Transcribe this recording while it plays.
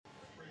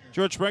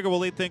George Springer will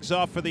lead things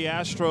off for the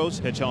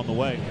Astros. Pitch on the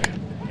way.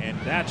 And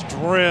that's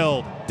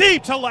drilled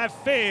deep to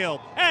left field.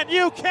 And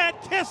you can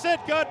kiss it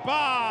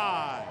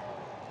goodbye.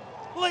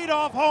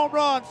 Leadoff home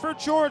run for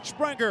George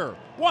Springer.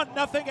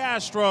 1-0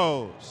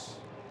 Astros.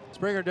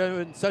 Springer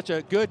doing such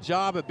a good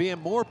job of being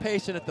more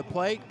patient at the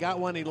plate. Got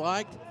one he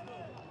liked.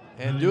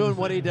 And doing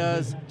what he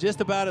does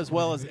just about as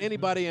well as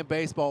anybody in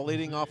baseball,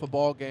 leading off a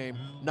ball game,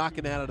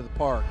 knocking it out of the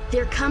park.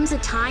 There comes a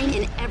time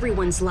in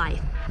everyone's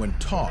life when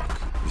talk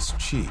is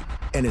cheap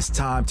and it's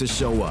time to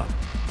show up.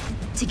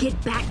 To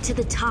get back to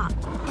the top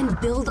and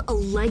build a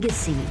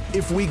legacy.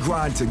 If we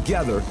grind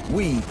together,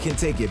 we can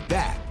take it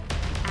back.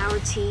 Our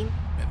team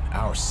and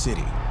our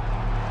city.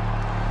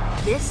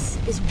 This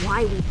is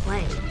why we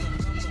play.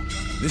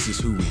 This is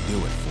who we do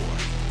it for.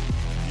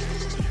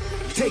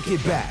 Take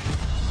it back.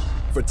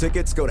 For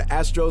tickets, go to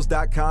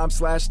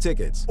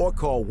astros.com/tickets or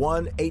call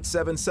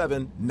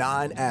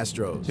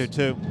 1-877-9-ASTROS.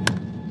 2-2.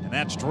 And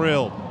that's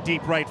drilled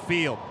deep right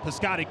field.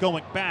 Piscotty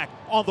going back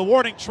on the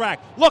warning track.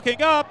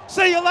 Looking up.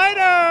 See you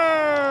later!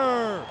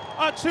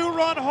 A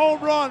 2-run home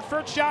run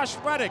for Josh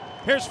Reddick.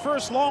 His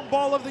first long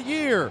ball of the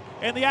year.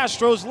 And the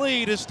Astros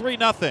lead is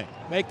 3-0.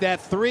 Make that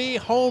 3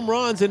 home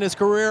runs in his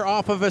career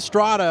off of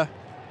Estrada.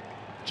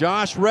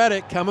 Josh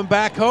Reddick coming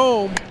back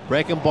home.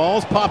 Breaking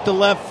balls, pop to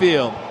left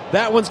field.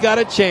 That one's got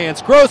a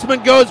chance.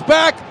 Grossman goes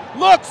back,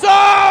 looks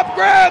up,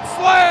 grand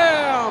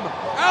slam!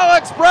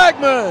 Alex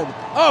Bregman,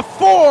 a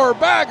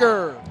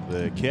 4-bagger.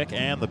 The kick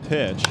and the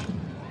pitch,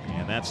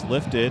 and that's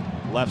lifted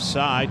left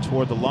side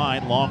toward the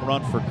line. Long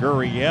run for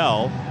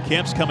Gurriel.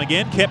 Kemp's coming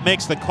in. Kemp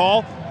makes the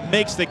call,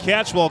 makes the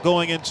catch while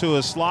going into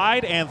a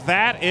slide, and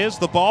that is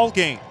the ball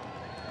game.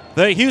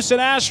 The Houston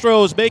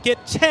Astros make it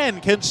 10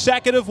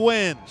 consecutive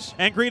wins.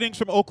 And greetings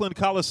from Oakland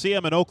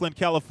Coliseum in Oakland,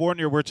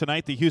 California, where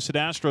tonight the Houston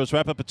Astros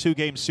wrap up a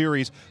 2-game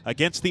series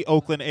against the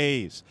Oakland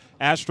A's.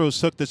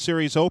 Astros took the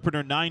series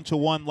opener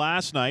 9-1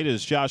 last night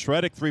as Josh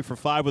Reddick 3 for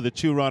 5 with a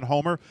 2-run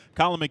homer.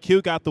 Colin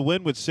McHugh got the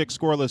win with 6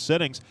 scoreless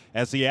innings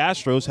as the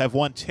Astros have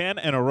won 10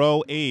 in a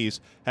row.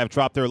 A's have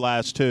dropped their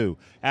last 2.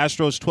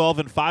 Astros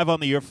 12-5 on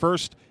the year,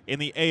 first in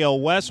the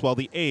AL West, while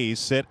the A's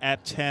sit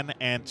at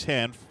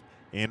 10-10.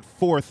 In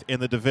 4th in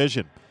the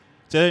division.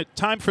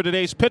 Time for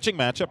today's pitching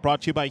matchup,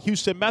 brought to you by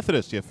Houston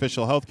Methodist, the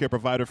official healthcare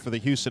provider for the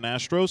Houston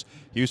Astros.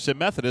 Houston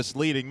Methodist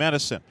leading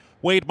medicine.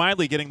 Wade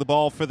Miley getting the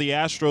ball for the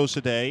Astros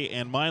today,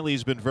 and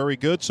Miley's been very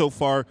good so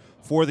far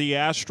for the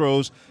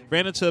Astros.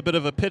 Ran into a bit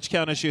of a pitch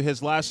count issue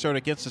his last start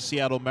against the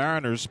Seattle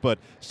Mariners, but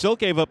still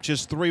gave up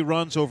just 3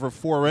 runs over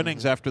 4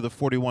 innings after the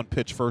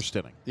 41-pitch first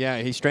inning. Yeah,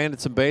 he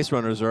stranded some base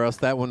runners, or else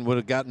that one would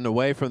have gotten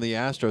away from the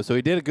Astros. So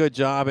he did a good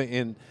job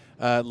in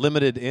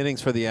limited innings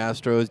for the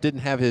Astros. Didn't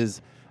have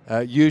his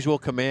usual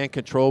command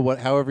control,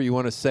 however you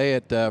want to say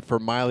it, for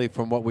Miley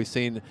from what we've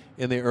seen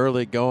in the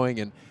early going.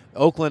 And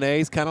Oakland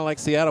A's, kind of like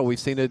Seattle, we've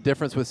seen a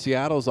difference with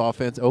Seattle's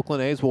offense.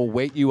 Oakland A's will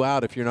wait you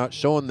out if you're not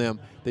showing them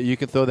that you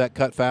can throw that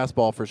cut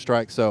fastball for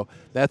strikes. So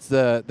that's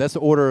the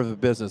order of the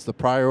business. The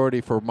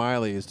priority for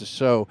Miley is to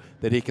show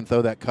that he can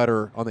throw that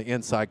cutter on the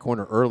inside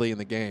corner early in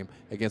the game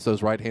against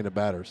those right-handed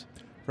batters.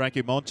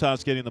 Frankie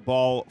Montas getting the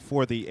ball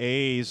for the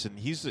A's, and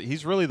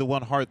he's really the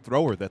one hard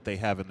thrower that they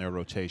have in their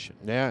rotation.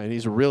 Yeah, and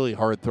he's a really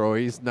hard thrower.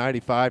 He's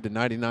 95 to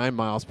 99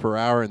 miles per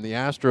hour, and the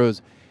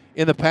Astros,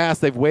 in the past,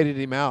 they've waited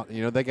him out.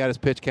 You know, they got his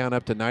pitch count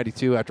up to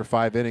 92 after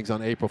 5 innings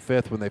on April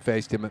 5th when they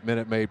faced him at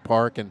Minute Maid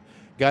Park and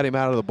got him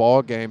out of the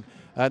ball game.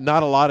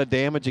 Not a lot of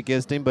damage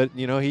against him, but,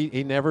 you know,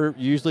 he never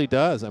usually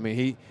does. I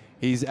mean,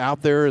 he's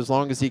out there as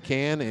long as he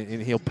can,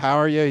 and he'll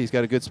power you. He's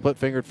got a good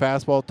split-fingered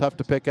fastball, tough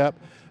to pick up.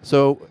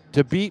 So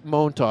to beat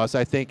Montas,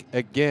 I think,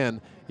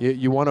 again,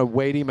 you want to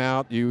wait him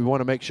out. You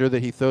want to make sure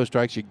that he throws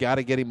strikes. You got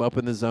to get him up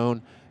in the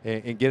zone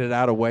and get it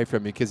out away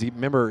from you, because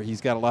remember, he's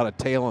got a lot of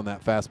tail on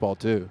that fastball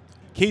too.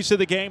 Keys to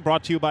the game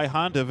brought to you by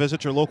Honda.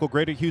 Visit your local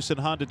Greater Houston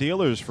Honda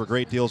dealers for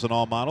great deals on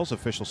all models.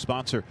 Official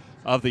sponsor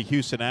of the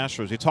Houston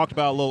Astros. We talked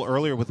about a little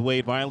earlier with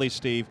Wade Miley,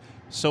 Steve.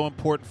 So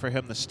important for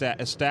him to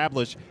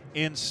establish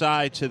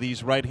inside to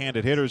these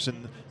right-handed hitters,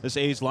 and this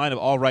A's line of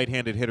all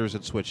right-handed hitters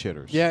and switch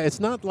hitters. Yeah, it's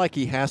not like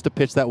he has to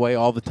pitch that way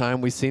all the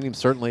time. We've seen him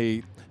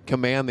certainly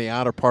command the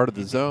outer part of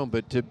the zone,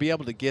 but to be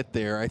able to get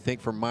there, I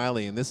think for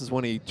Miley, and this is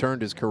when he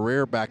turned his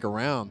career back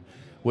around,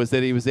 was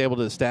that he was able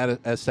to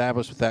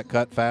establish with that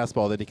cut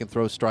fastball that he can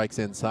throw strikes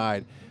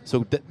inside,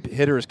 so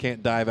hitters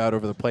can't dive out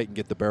over the plate and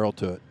get the barrel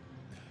to it.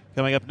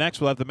 Coming up next,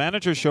 we'll have the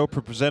Manager Show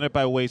presented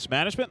by Waste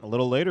Management. A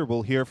little later,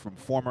 we'll hear from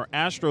former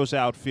Astros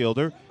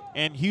outfielder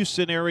and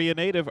Houston area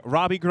native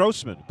Robbie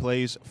Grossman,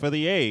 plays for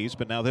the A's,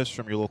 but now this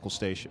from your local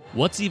station.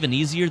 What's even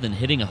easier than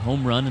hitting a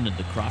home run into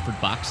the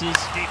Crawford boxes?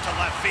 Deep to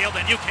left field,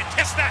 and you can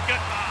kiss that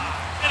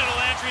goodbye into the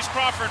Landry's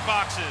Crawford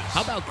boxes.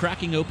 How about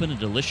cracking open a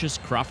delicious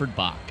Crawford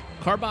Bach?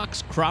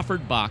 Carbox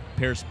Crawford Bach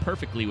pairs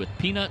perfectly with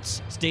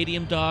peanuts,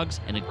 stadium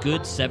dogs, and a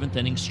good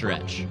 7th-inning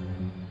stretch.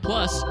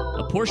 Plus,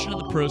 a portion of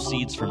the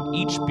proceeds from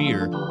each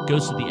beer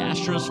goes to the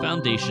Astros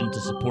Foundation to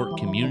support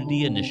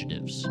community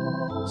initiatives.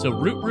 So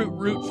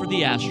root for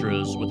the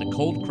Astros with a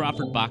cold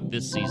Crawford Bach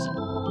this season.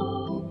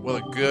 Well,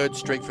 a good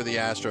streak for the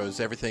Astros.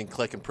 Everything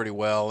clicking pretty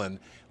well. And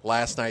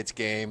last night's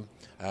game,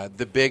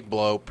 the big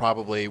blow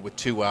probably with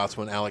 2 outs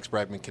when Alex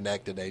Bregman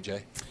connected,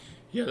 AJ.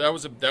 Yeah, that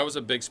was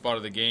a big spot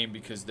of the game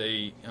because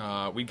we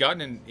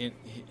gotten in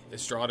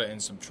Estrada in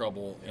some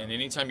trouble, and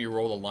anytime you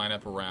roll the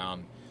lineup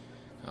around,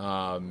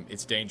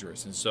 it's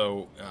dangerous. And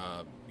so,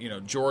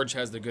 George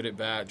has the good at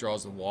bat,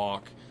 draws the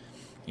walk.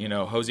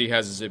 Jose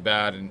has his at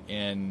bat,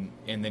 and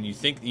then you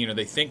think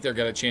they think they've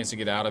got a chance to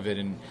get out of it,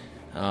 and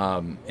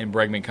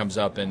Bregman comes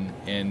up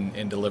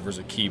and delivers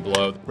a key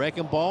blow.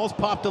 Breaking balls,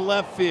 pop to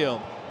left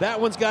field. That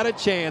one's got a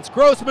chance.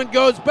 Grossman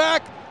goes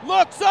back,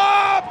 looks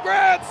up,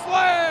 grand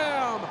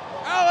slam!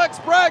 Alex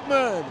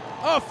Bregman,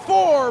 a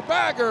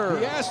 4-bagger.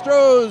 The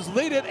Astros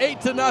lead it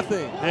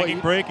 8-0. Hanging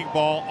breaking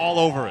ball all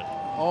over it.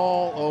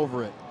 All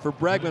over it. For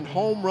Bregman,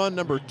 home run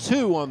number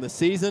 2 on the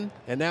season,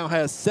 and now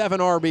has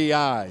 7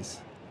 RBIs.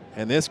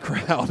 And this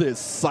crowd is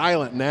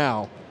silent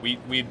now. We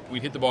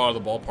hit the ball out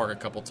of the ballpark a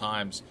couple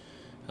times,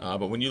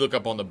 but when you look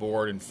up on the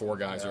board and 4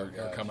 guys are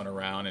coming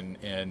around,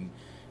 and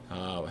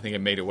I think it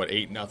made it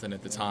 8-0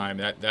 at the time.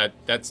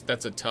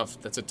 That's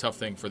a tough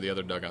thing for the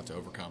other dugout to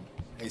overcome.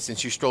 Hey,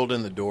 since you strolled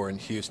in the door in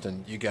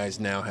Houston, you guys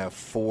now have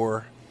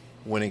 4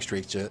 winning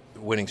streaks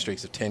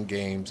of 10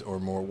 games or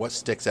more. What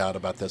sticks out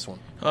about this one?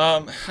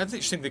 I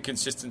think the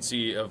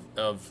consistency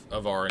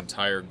of our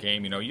entire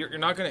game. You're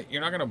not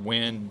gonna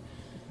win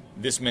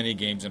this many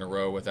games in a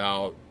row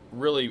without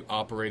really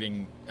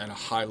operating at a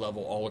high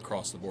level all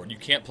across the board. You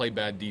can't play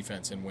bad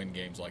defense and win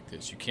games like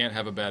this. You can't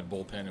have a bad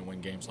bullpen and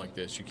win games like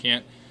this. You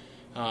can't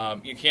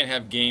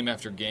have game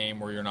after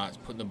game where you're not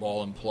putting the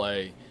ball in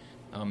play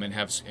and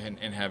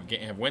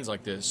have wins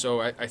like this.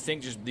 So I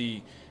think just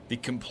the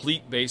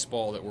complete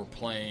baseball that we're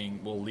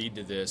playing will lead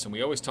to this. And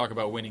we always talk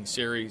about winning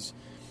series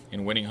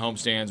and winning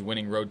homestands,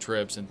 winning road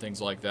trips, and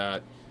things like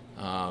that.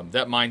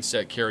 That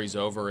mindset carries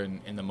over,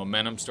 and the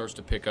momentum starts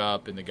to pick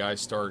up, and the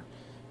guys start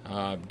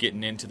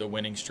getting into the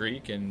winning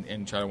streak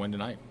and try to win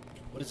tonight.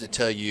 What does it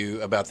tell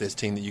you about this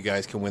team that you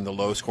guys can win the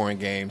low-scoring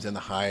games and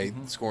the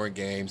high-scoring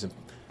games and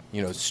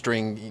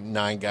string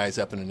 9 guys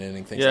up in an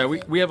inning?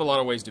 We have a lot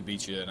of ways to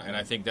beat you, and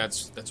I think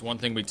that's one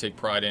thing we take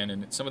pride in.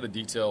 And some of the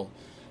detail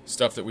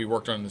stuff that we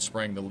worked on in the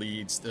spring, the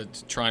leads,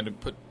 trying to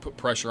put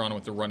pressure on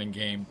with the running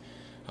game,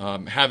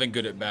 having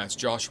good at bats.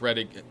 Josh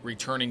Reddick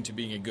returning to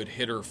being a good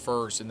hitter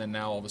first, and then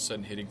now all of a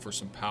sudden hitting for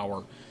some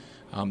power.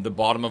 The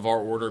bottom of our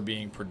order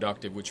being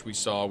productive, which we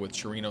saw with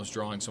Chirinos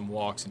drawing some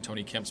walks, and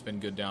Tony Kemp's been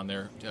good down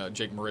there.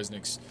 Jake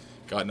Marisnick's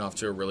gotten off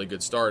to a really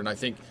good start, and I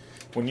think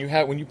when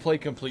you play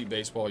complete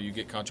baseball, you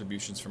get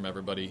contributions from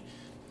everybody.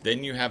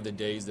 Then you have the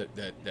days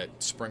that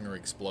Springer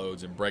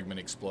explodes and Bregman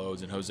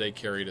explodes, and Jose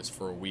carried us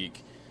for a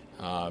week.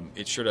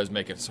 It sure does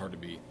make it hard to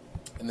beat.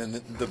 And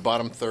then the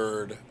bottom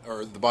third,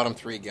 or the bottom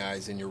 3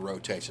 guys in your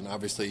rotation.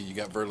 Obviously, you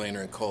got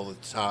Verlander and Cole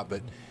at the top,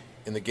 but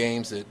in the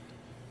games that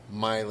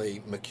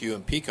Miley, McHugh,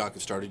 and Peacock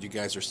have started, you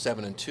guys are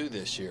 7-2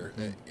 this year.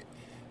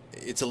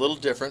 It's a little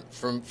different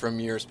from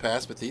years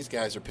past, but these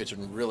guys are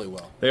pitching really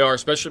well. They are,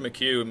 especially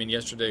McHugh. I mean,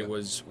 yesterday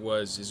was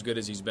as good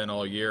as he's been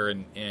all year,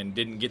 and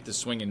didn't get the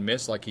swing and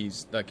miss like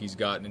he's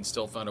gotten, and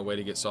still found a way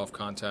to get soft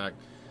contact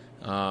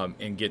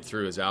and get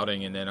through his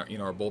outing. And then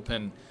our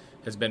bullpen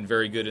has been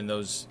very good in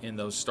those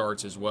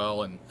starts as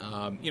well. And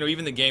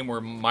even the game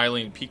where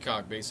Miley and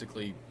Peacock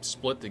basically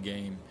split the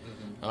game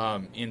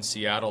in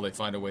Seattle, they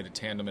find a way to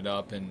tandem it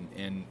up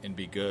and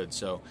be good.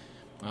 So.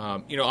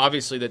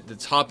 Obviously the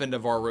top end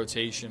of our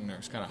rotation,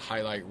 there's kind of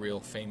highlight reel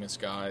famous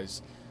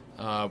guys.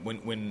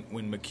 When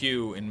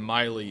McHugh and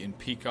Miley and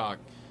Peacock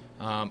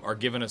are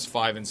giving us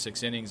 5 and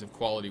 6 innings of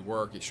quality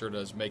work, it sure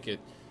does make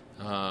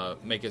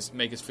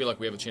us feel like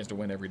we have a chance to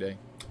win every day.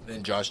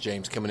 Then Josh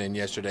James coming in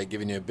yesterday,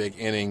 giving you a big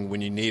inning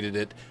when you needed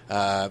it.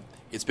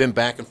 It's been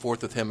back and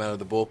forth with him out of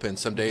the bullpen.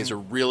 Some days are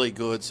really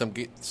good, some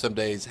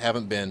days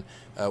haven't been.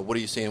 What are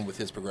you seeing with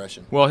his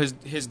progression? Well,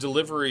 his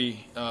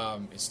delivery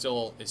is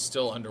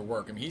still under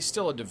work. I mean, he's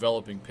still a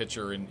developing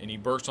pitcher, and he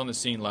burst on the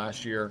scene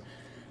last year,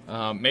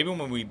 maybe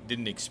when we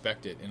didn't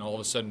expect it, and all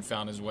of a sudden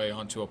found his way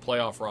onto a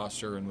playoff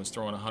roster and was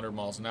throwing 100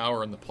 miles an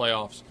hour in the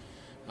playoffs.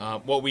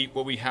 What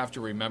we have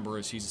to remember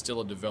is he's still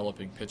a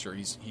developing pitcher.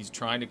 He's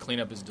trying to clean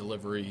up his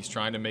delivery. He's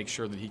trying to make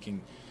sure that he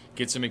can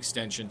get some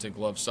extension to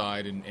glove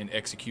side and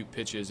execute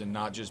pitches and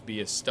not just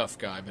be a stuff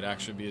guy, but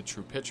actually be a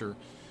true pitcher.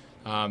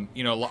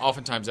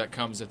 Oftentimes that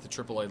comes at the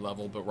AAA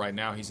level, but right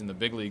now he's in the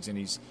big leagues and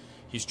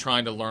he's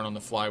trying to learn on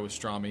the fly with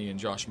Strami and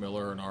Josh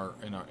Miller and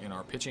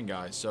our pitching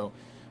guys. So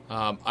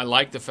I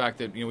like the fact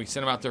that we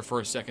sent him out there for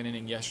a second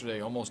inning yesterday,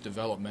 almost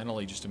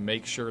developmentally, just to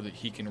make sure that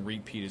he can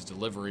repeat his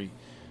delivery.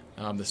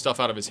 The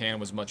stuff out of his hand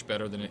was much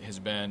better than it has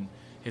been.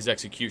 His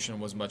execution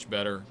was much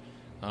better,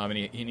 and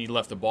he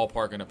left the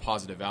ballpark in a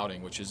positive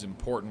outing, which is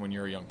important when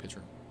you're a young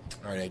pitcher.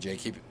 All right,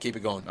 AJ, keep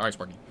it going. All right,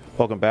 Sparky.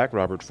 Welcome back.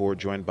 Robert Ford,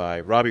 joined by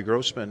Robbie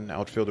Grossman,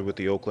 outfielder with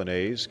the Oakland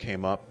A's,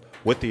 came up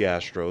with the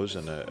Astros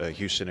and a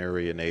Houston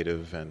area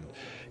native. And,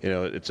 you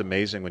know, it's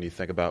amazing when you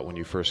think about when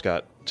you first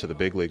got to the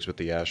big leagues with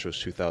the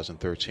Astros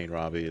 2013,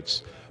 Robbie.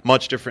 It's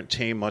much different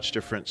team, much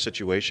different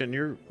situation.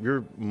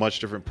 You're much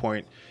different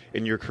point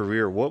in your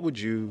career. What would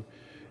you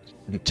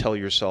tell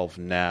yourself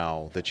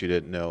now that you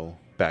didn't know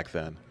back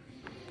then?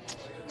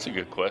 That's a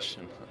good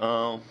question.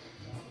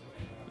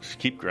 Just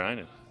keep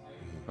grinding.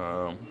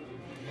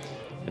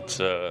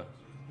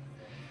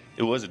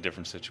 It was a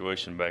different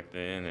situation back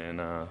then,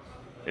 and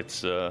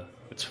it's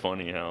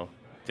funny how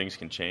things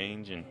can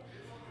change and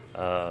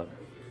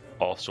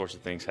all sorts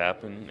of things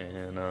happen,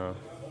 and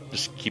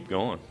just keep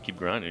going, keep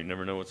grinding. You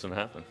never know what's going to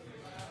happen.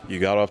 You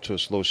got off to a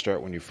slow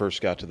start when you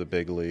first got to the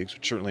big leagues,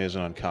 which certainly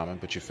isn't uncommon,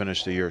 but you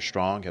finished the year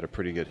strong, had a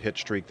pretty good hit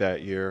streak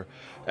that year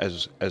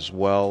as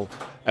well.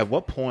 At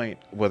what point,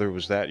 whether it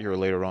was that year or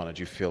later on, did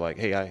you feel like,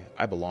 hey,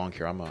 I belong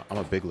here, I'm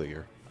a big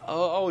leaguer? I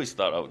always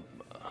thought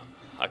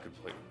I could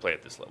play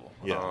at this level.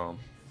 Yeah.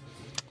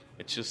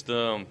 It's just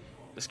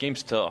this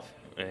game's tough,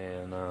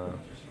 and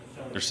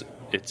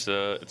it's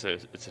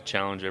a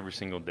challenge every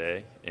single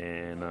day,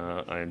 and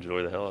I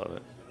enjoy the hell out of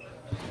it.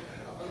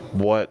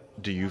 What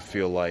do you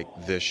feel like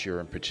this year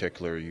in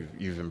particular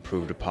you've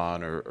improved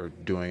upon or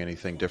doing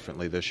anything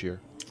differently this year?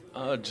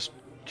 Just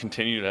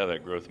continue to have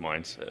that growth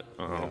mindset.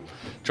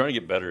 Trying to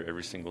get better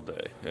every single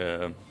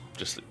day,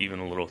 just even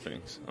the little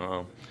things.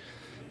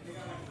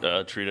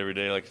 Treat every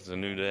day like it's a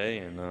new day,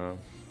 and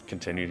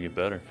continue to get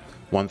better.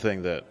 One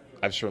thing that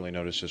I've certainly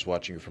noticed just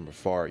watching you from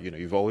afar, you know,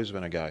 you've always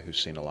been a guy who's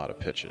seen a lot of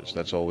pitches.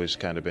 That's always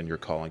kind of been your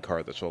calling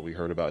card. That's what we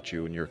heard about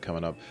you when you were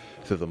coming up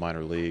through the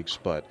minor leagues.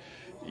 But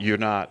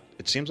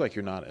it seems like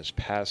you're not as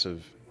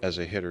passive as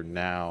a hitter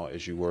now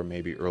as you were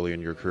maybe early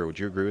in your career. Would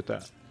you agree with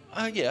that?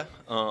 Yeah.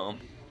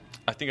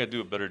 I think I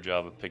do a better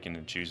job of picking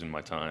and choosing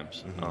my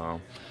times. Mm-hmm.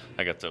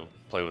 I got to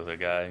play with a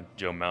guy,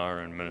 Joe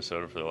Mauer, in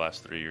Minnesota for the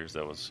last 3 years.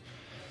 That was,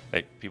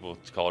 people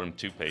called him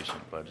too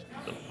patient, but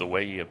the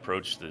way he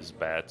approached his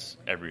bats,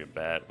 every at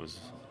bat, was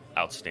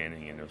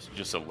outstanding, and it was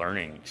just a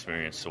learning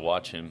experience to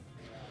watch him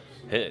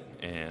hit.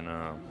 And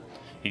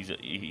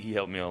he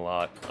helped me a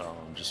lot.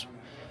 Just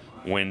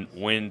when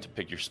to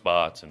pick your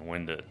spots and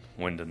when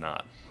to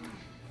not.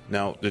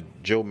 Now, the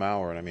Joe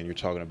Mauer, and I mean, you're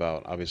talking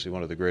about obviously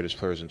one of the greatest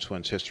players in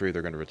Twins history.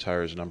 They're going to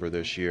retire his number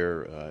this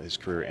year, his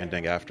career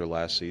ending after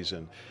last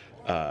season.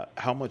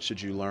 How much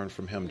did you learn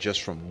from him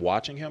just from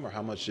watching him, or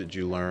how much did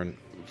you learn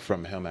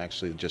from him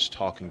actually just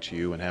talking to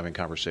you and having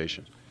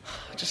conversations?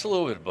 Just a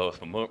little bit of both,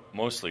 but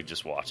mostly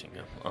just watching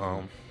him.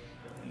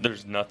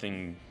 There's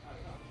nothing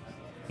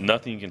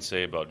you can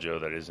say about Joe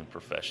that isn't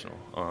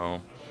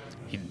professional.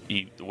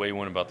 The way he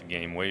went about the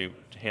game, the way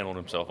he handled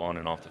himself on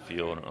and off the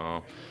field.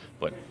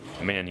 But,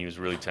 man, he was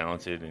really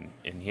talented,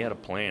 and he had a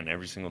plan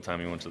every single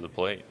time he went to the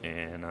plate.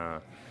 And I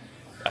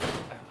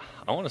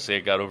want to say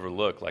it got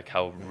overlooked, like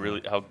how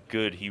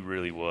good he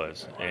really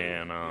was.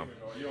 And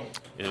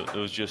it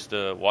was just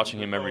watching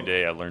him every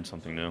day, I learned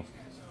something new.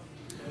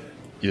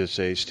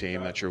 USA's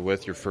team that you're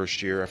with, your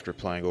first year after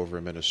playing over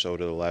in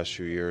Minnesota the last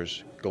few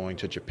years, going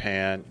to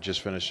Japan,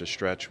 just finished a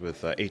stretch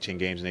with 18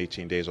 games in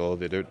 18 days. All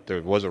of it.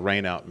 There was a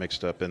rainout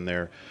mixed up in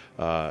there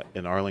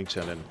in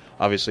Arlington, and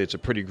obviously it's a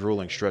pretty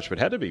grueling stretch, but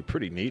it had to be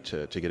pretty neat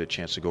to get a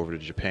chance to go over to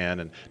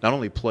Japan and not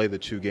only play the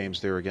 2 games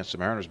there against the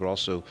Mariners, but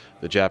also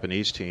the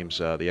Japanese teams,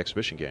 the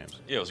exhibition games.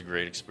 Yeah, it was a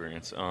great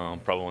experience.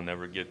 Probably will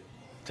never get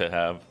to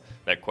have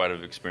that quite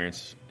of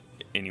experience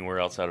anywhere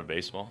outside of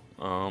baseball.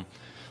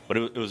 But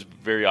it was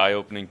very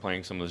eye-opening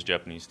playing some of those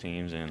Japanese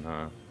teams,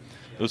 and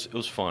it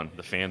was fun.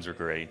 The fans are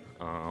great.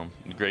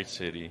 Great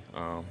city.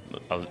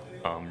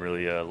 I'm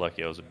really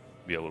lucky I was to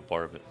be able to be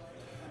part of it.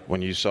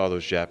 When you saw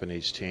those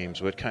Japanese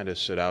teams, what kind of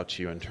stood out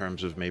to you in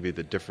terms of maybe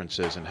the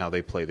differences in how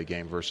they play the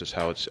game versus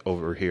how it's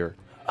over here?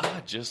 I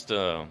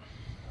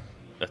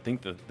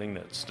think the thing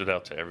that stood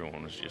out to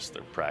everyone was just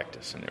their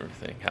practice and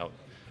everything. How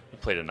we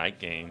played a night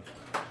game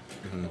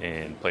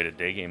and played a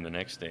day game the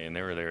next day, and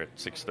they were there at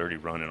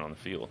 6:30 running on the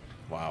field.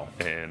 Wow!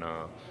 And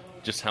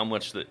just how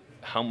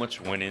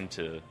much went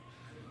into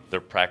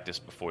their practice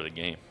before the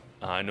game.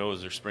 I know it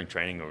was their spring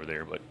training over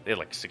there, but they had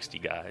like 60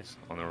 guys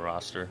on their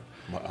roster.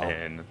 Wow.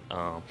 And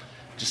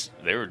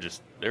they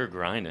were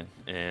grinding,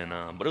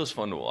 and but it was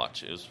fun to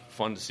watch. It was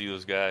fun to see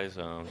those guys.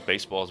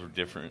 Baseballs were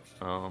different,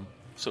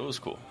 so it was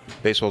cool.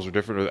 Baseballs are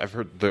different. I've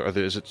heard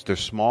they're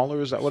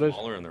smaller. Is that what it is?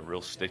 Smaller, and they're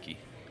real sticky.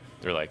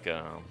 They're like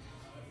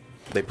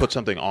they put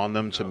something on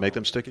them to make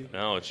them sticky?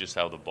 No, it's just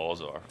how the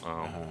balls are.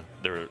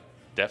 They're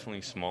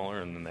definitely smaller,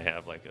 and then they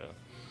have like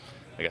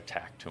a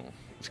tack to them.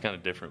 It's kind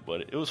of different,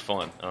 but it was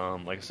fun.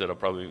 Like I said, I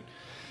probably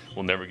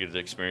will never get to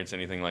experience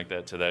anything like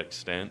that to that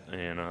extent,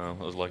 and I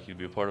was lucky to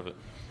be a part of it.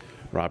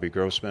 Robbie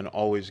Grossman,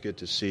 always good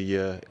to see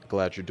you.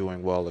 Glad you're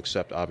doing well,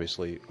 except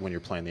obviously when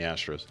you're playing the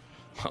Astros.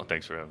 Oh,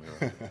 thanks for having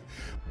me.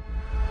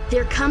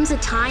 There comes a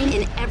time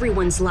in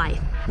everyone's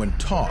life when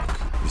talk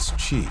is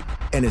cheap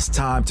and it's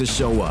time to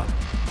show up.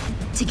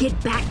 To get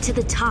back to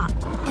the top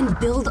and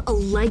build a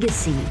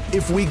legacy.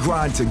 If we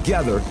grind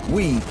together,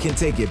 we can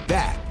take it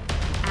back.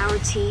 Our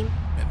team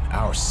and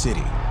our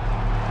city.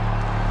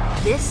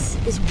 This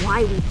is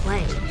why we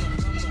play.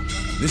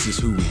 This is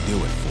who we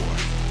do it for.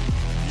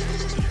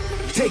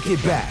 Take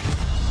it back.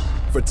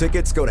 For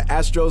tickets, go to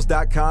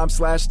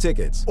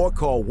Astros.com/tickets or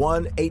call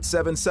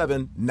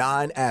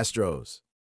 1-877-9-ASTROS.